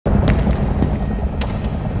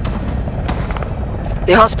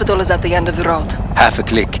The hospital is at the end of the road. Half a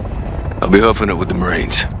click. I'll be hoofing it with the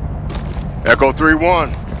Marines. Echo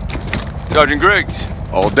 3-1. Sergeant Griggs.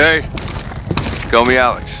 All day. Call me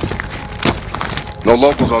Alex. No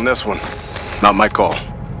locals on this one. Not my call.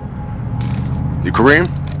 You Kareem?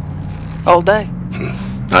 All day.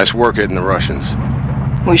 Nice work hitting the Russians.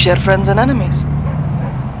 We share friends and enemies.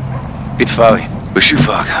 Itfali.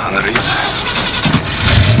 Bashufak. Anari.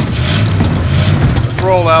 Let's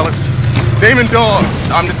roll, Alex. Damon Dog,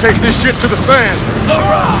 time to take this shit to the fan.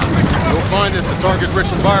 You'll find this a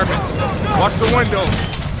target-rich environment. Watch the window.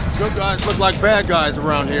 Good guys look like bad guys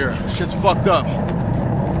around here. Shit's fucked up.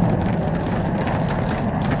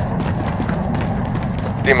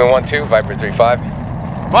 Demon 1-2, Viper 3-5.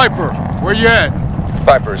 Viper, where you at?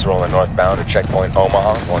 Viper is rolling northbound at checkpoint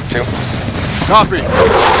Omaha 1-2. Copy.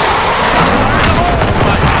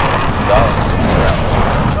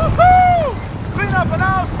 Woohoo! Clean up an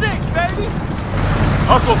aisle 6, baby!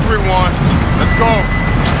 Hustle 3-1. Let's go.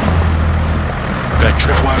 Got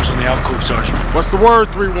tripwires on the alcove, Sergeant. What's the word,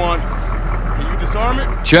 3-1? Can you disarm it?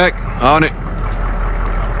 Check. On it.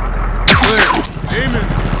 Clear. Damon,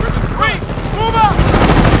 Wait! Move up!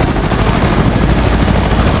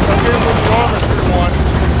 Come in with your armor, 3-1.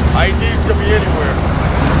 IDs could be anywhere.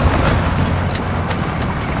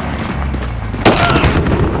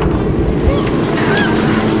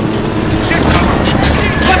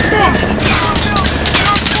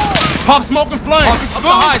 Pop smoke and flame! Up the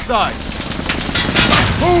high side!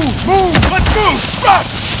 Move! Move! Let's move!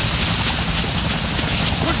 Rush!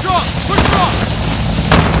 Push up! Push up!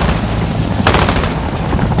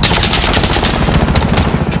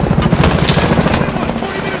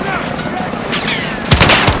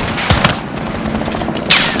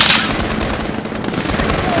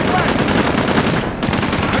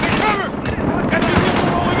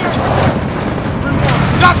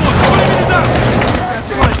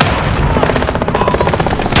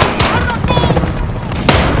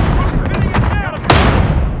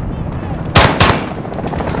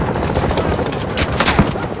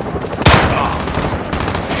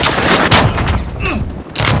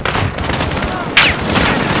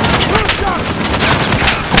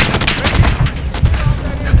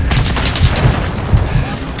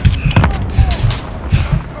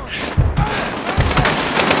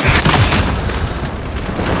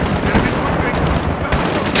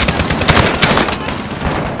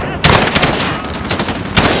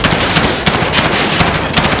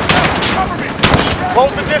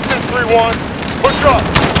 Hold the distance, 3-1. Push up.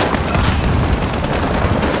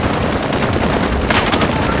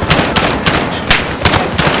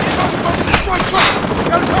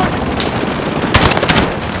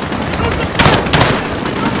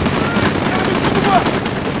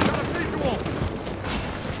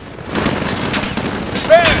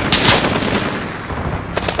 Bam!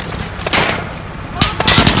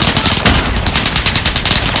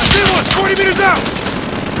 40 meters out!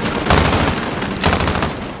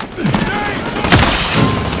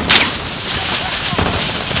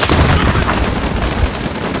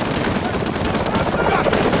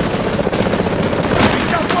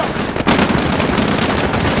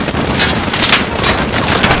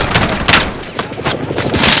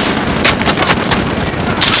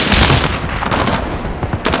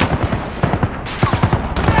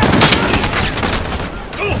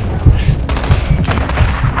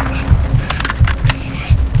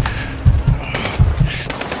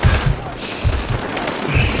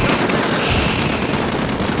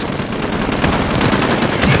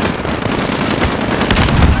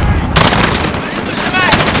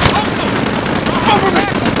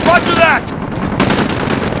 Roger that!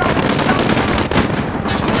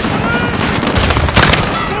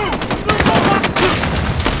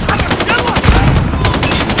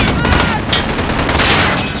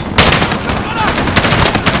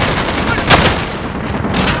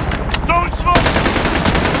 Don't smoke!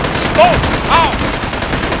 Oh! Ow!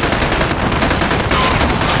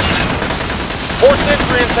 Force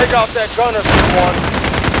entry and take out that gunner, 3-1.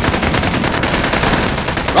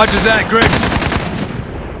 Roger that, Griggs.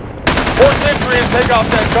 Force entry and take out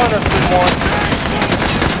that gunner, 3-1.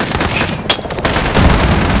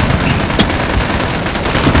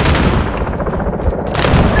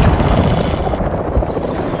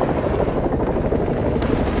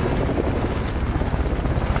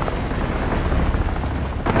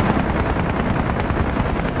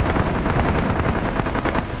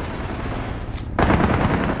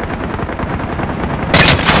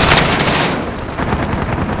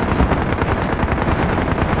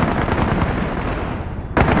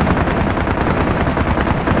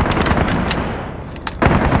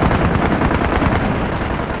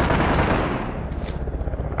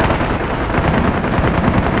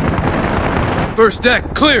 First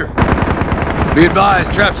deck, clear. Be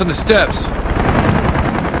advised, traps on the steps.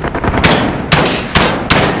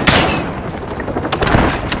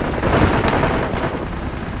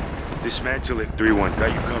 Dismantle it, 3-1.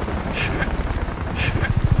 Got you covered.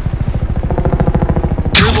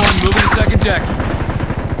 3-1, moving to second deck.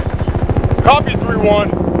 Copy,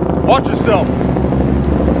 3-1. Watch yourself.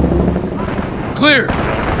 Clear.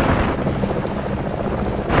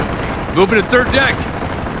 Moving to third deck.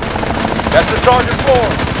 That's the target floor.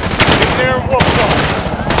 Get there and whoop some.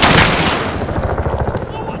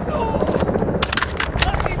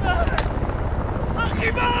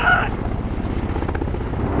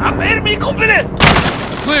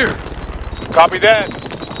 Clear. Copy that.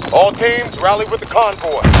 All teams rally with the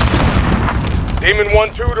convoy. Demon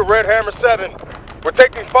 1-2 to Red Hammer 7. We're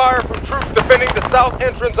taking fire from troops defending the south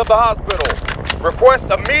entrance of the hospital. Request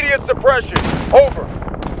immediate suppression. Over.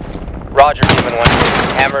 Roger, Demon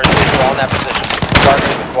 1-2. Hammer is visual on that position. Target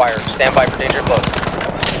is acquired. Stand by for danger close.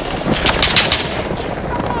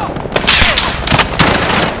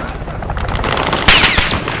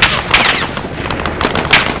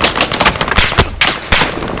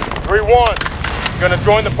 Gonna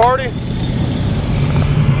join the party?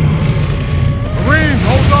 Marines,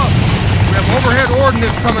 hold up! We have overhead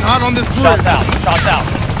ordnance coming hot on this bridge. Shots out. Shots out.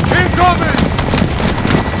 Incoming!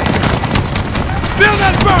 Feel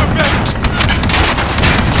that burn, baby!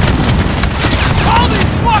 Holy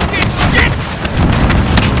fucking shit!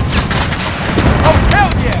 Oh,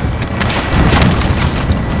 hell yeah!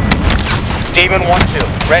 Demon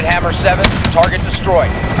 1-2. Red Hammer 7. Target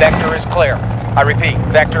destroyed. Vector is clear. I repeat,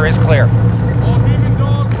 vector is clear. All demon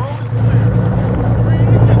dogs, road is clear. Marine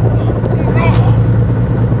to get some.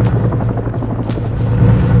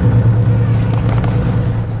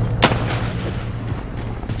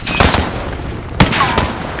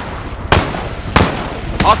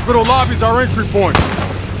 Hospital lobby's our entry point.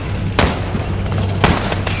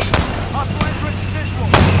 Hospital entrance is visual.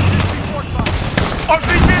 This report line.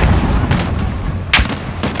 RPG!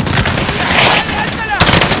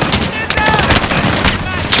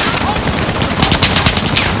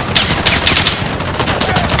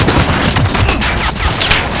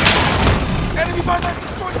 Enemy might like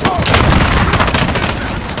destroy target!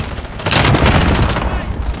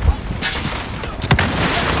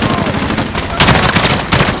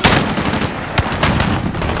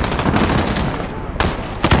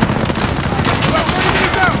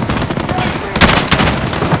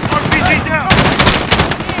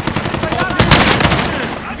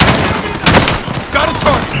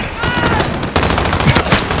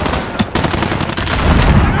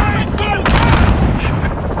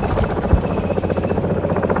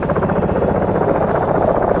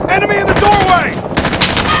 Enemy in the doorway!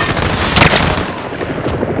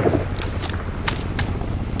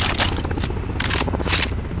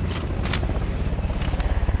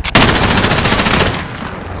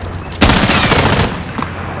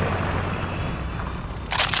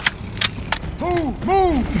 Move!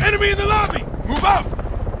 Move! Enemy in the lobby! Move out!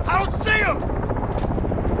 I don't see him!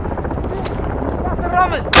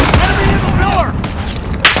 Enemy in the pillar!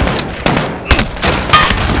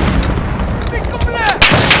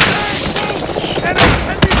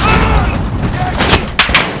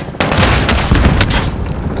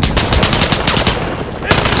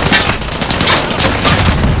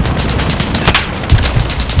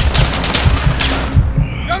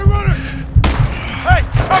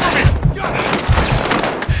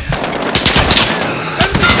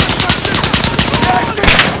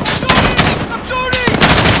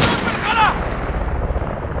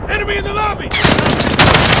 Enemy in the lobby!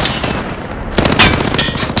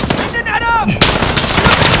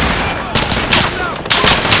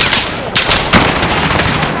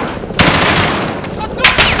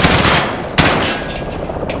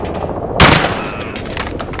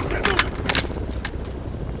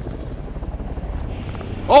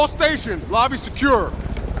 All stations, lobby secure.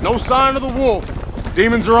 No sign of the wolf.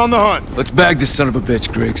 Demons are on the hunt. Let's bag this son of a bitch,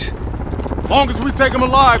 Griggs. Long as we take him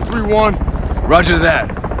alive, 3-1. Roger that.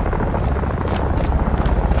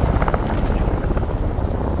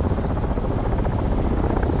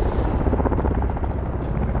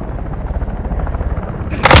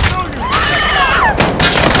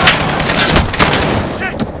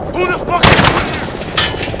 Shit! Who the fuck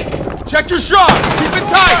is... Check your shot! Keep it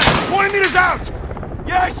tight! 20 meters out!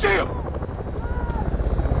 Yeah, I see him!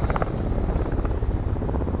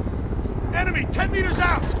 Enemy 10 meters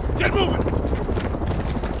out! Get moving!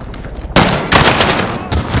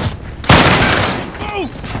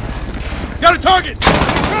 Move! Got a target!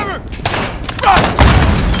 Cover! Run!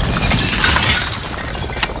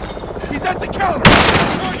 He's at the counter!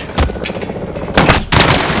 Target!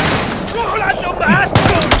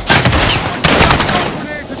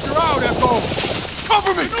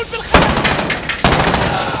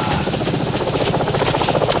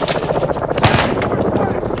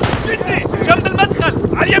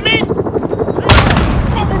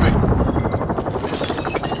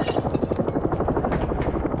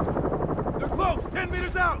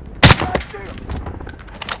 meters out!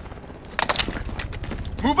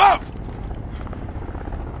 Move up!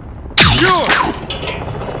 Sure!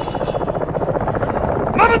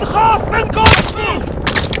 ما بتخاف منكم!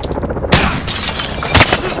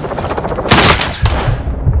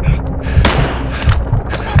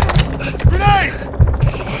 Grenade!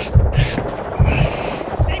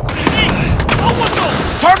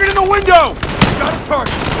 Target in the window! Got a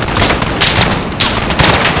target.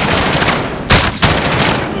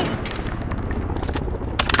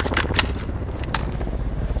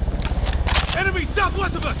 Enemy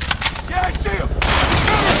southwest of us! Yeah, I see him!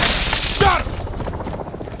 Shot him!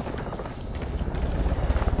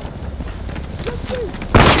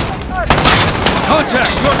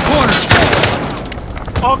 Contact, your corner.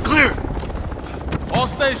 All clear. All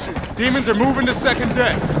stations. Demons are moving to second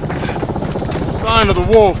deck. No sign of the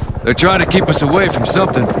wolf. They're trying to keep us away from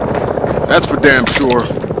something. That's for damn sure.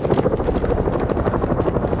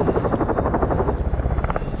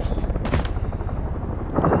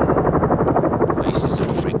 Place is a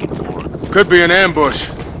freaking morgue. Could be an ambush.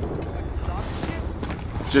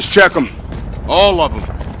 Just check them. All of them.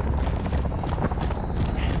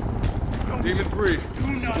 Demon 3,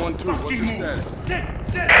 this is 1-2. What's your status? Sit!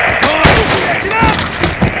 Get up!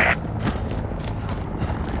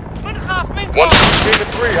 1-2, Demon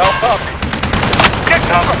 3, how copy? Get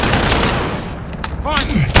cover! Find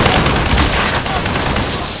me.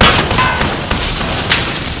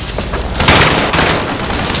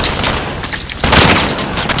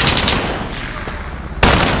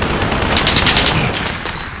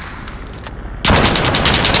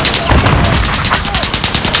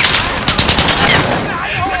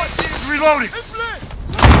 Reloading!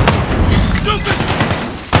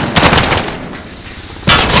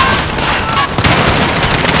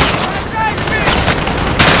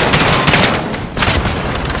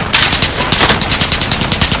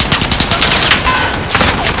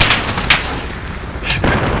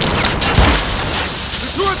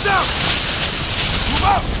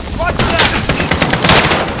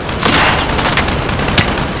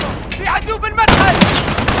 في عدو بالمدخل!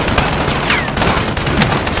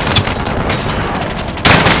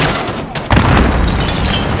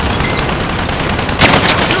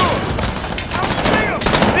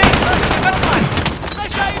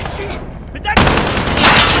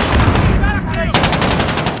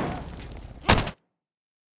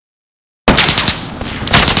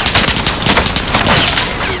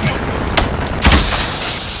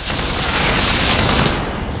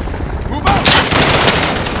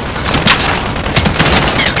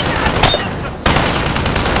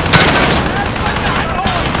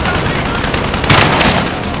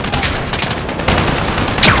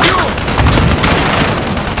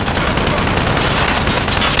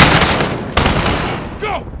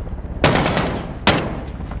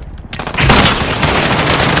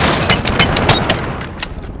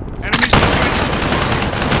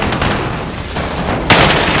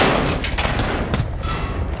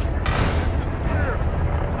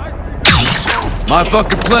 My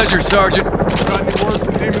fucking pleasure, Sergeant. Got any word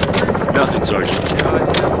from Demon 3? Nothing, Sergeant.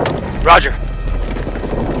 Roger.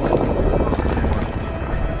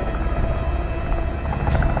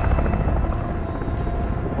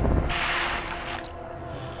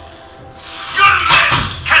 Your men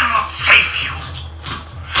cannot save you.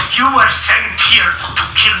 You were sent here to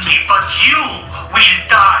kill me, but you will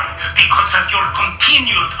die because of your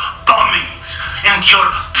continued bombings and your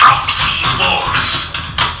proxy wars.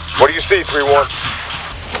 What do you see, 3-1?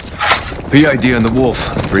 PID on the wolf.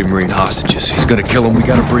 3 Marine hostages. He's gonna kill him. We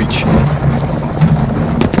got a breach. Take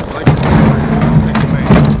the main.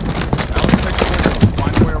 Alex, take the window.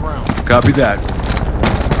 Find a way around. Copy that.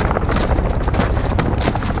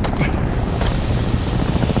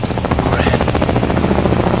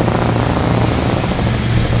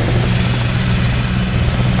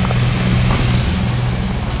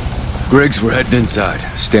 Griggs, we're heading inside.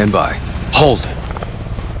 Stand by. Hold.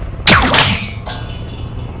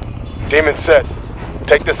 Demon set.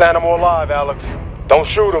 Take this animal alive, Alex. Don't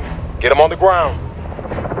shoot him. Get him on the ground.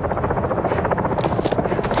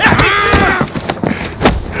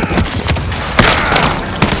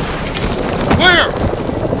 Clear!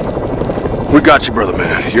 We got you, brother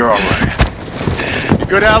man. You're all right. You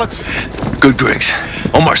good, Alex? Good, Griggs.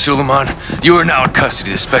 Omar Suleiman, you are now in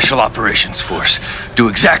custody of the Special Operations Force. Do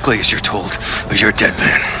exactly as you're told, or you're a dead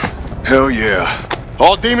man. Hell yeah.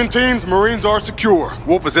 All demon teams, Marines are secure.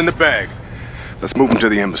 Wolf is in the bag. Let's move him to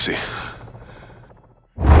the embassy.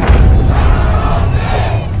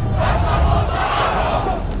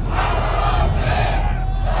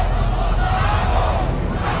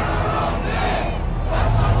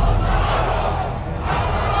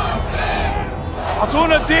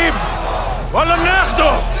 تونة ديب ولا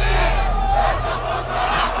بناخده